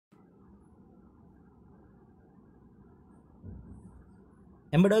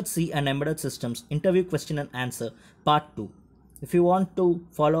Embedded C and Embedded Systems Interview Question and Answer Part 2. If you want to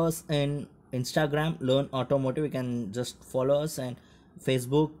follow us in Instagram, Learn Automotive, you can just follow us, and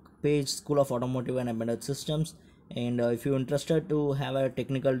Facebook page School of Automotive and Embedded Systems. And if you're interested to have a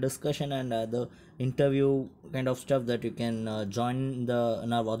technical discussion and the interview kind of stuff, that you can join in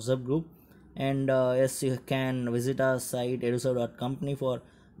our WhatsApp group. And yes, you can visit our site eduserve.company for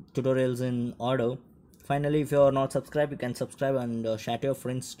tutorials in order. Finally, if you are not subscribed, you can subscribe and share to your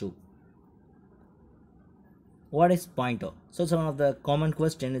friends too. What is pointer? So it's one of the common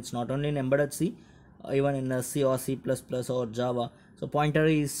question. It's not only in embedded C, even in C or C++ or Java. So pointer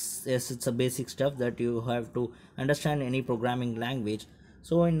is, yes, it's a basic stuff that you have to understand any programming language.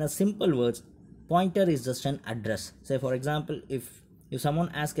 So in a simple words, pointer is just an address. Say for example, if someone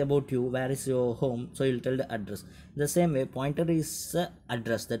asks about you, where is your home, so you'll tell the address. The same way, pointer is a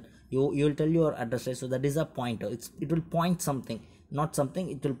address that you'll tell your address, right? So that is a pointer. It will point something, not something.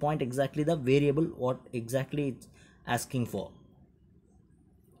 It will point exactly the variable what exactly it's asking for.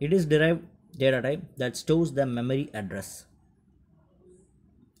 It is derived data type that stores the memory address.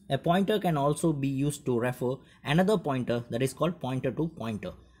 A pointer can also be used to refer another pointer, that is called pointer to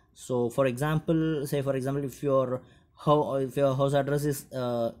pointer. So for example, say for example, if your house address is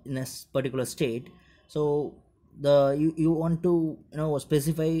in a particular state, so you want to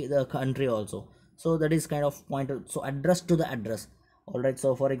specify the country also, so that is kind of pointer, so address to the address. All right,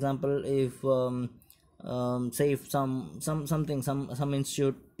 so for example, if say if some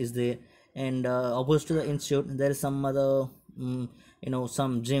institute is there, and opposed to the institute there is some other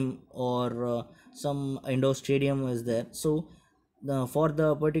some gym or some indoor stadium is there. So for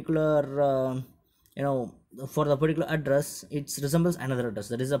the particular you know for the particular address, it resembles another address,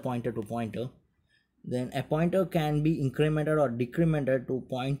 that is a pointer to pointer. Then a pointer can be incremented or decremented to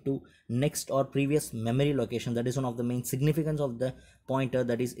point to next or previous memory location. That is one of the main significance of the pointer,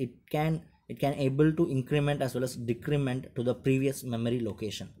 that is it can able to increment as well as decrement to the previous memory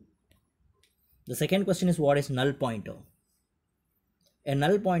location. The second question is, what is null pointer? A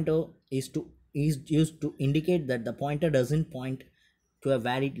null pointer is used to indicate that the pointer doesn't point to a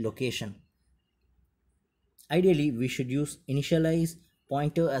valid location. Ideally, we should use initialize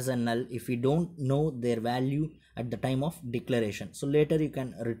pointer as a null if we don't know their value at the time of declaration. So later you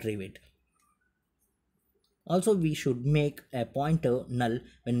can retrieve it. Also, we should make a pointer null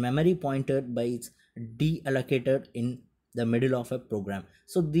when memory pointed by its deallocated in the middle of a program.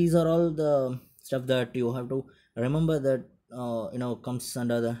 So these are all the stuff that you have to remember, that comes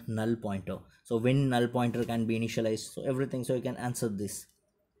under the null pointer. So when null pointer can be initialized, so everything, so you can answer this.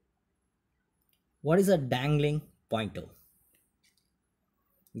 What is a dangling pointer?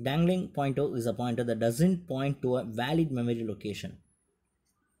 Dangling pointer is a pointer that doesn't point to a valid memory location.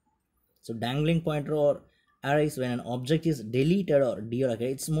 So dangling pointer or arise when an object is deleted or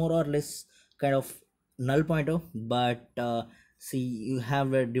deallocated. It's more or less kind of null pointer, but see, you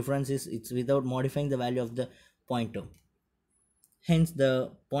have a difference is it's without modifying the value of the pointer. Hence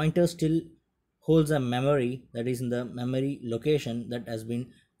the pointer still holds a memory that is in the memory location that has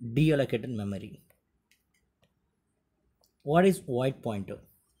been deallocated memory. What is void pointer?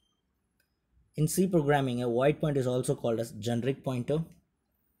 In C programming, a void pointer is also called as generic pointer.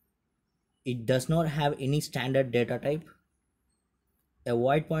 It does not have any standard data type. A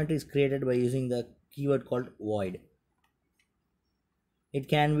void pointer is created by using the keyword called void. It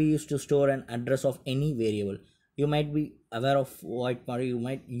can be used to store an address of any variable. You might be aware of void pointer, you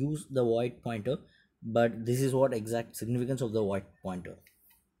might use the void pointer, but this is what exact significance of the void pointer.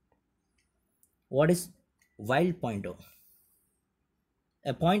 What is while pointer?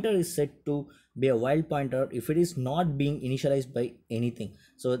 A pointer is said to be a while pointer if it is not being initialized by anything.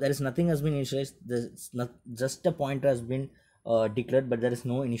 So there is nothing has been initialized, there's not just a pointer has been declared, but there is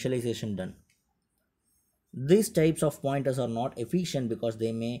no initialization done. These types of pointers are not efficient because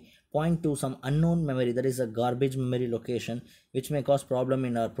they may point to some unknown memory, that is a garbage memory location, which may cause problem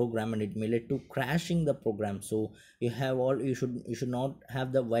in our program and it may lead to crashing the program. So you should not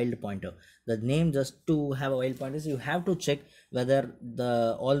have the wild pointer. The name, just to have a wild pointer, is you have to check whether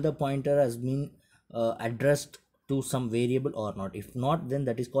all the pointer has been addressed to some variable or not. If not, then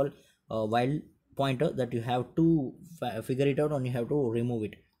that is called a wild pointer, that you have to figure it out and you have to remove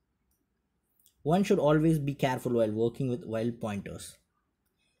it. One should always be careful while working with wild pointers.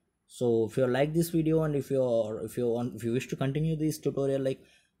 So if you like this video, and if you wish to continue this tutorial, like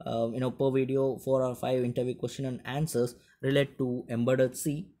per video 4 or 5 interview question and answers related to embedded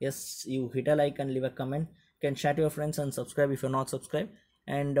C, yes, you hit a like and leave a comment. You can chat to your friends and subscribe if you're not subscribed,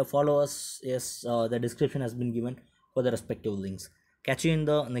 and follow us. Yes, the description has been given for the respective links. Catch you in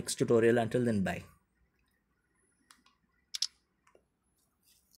the next tutorial. Until then, bye.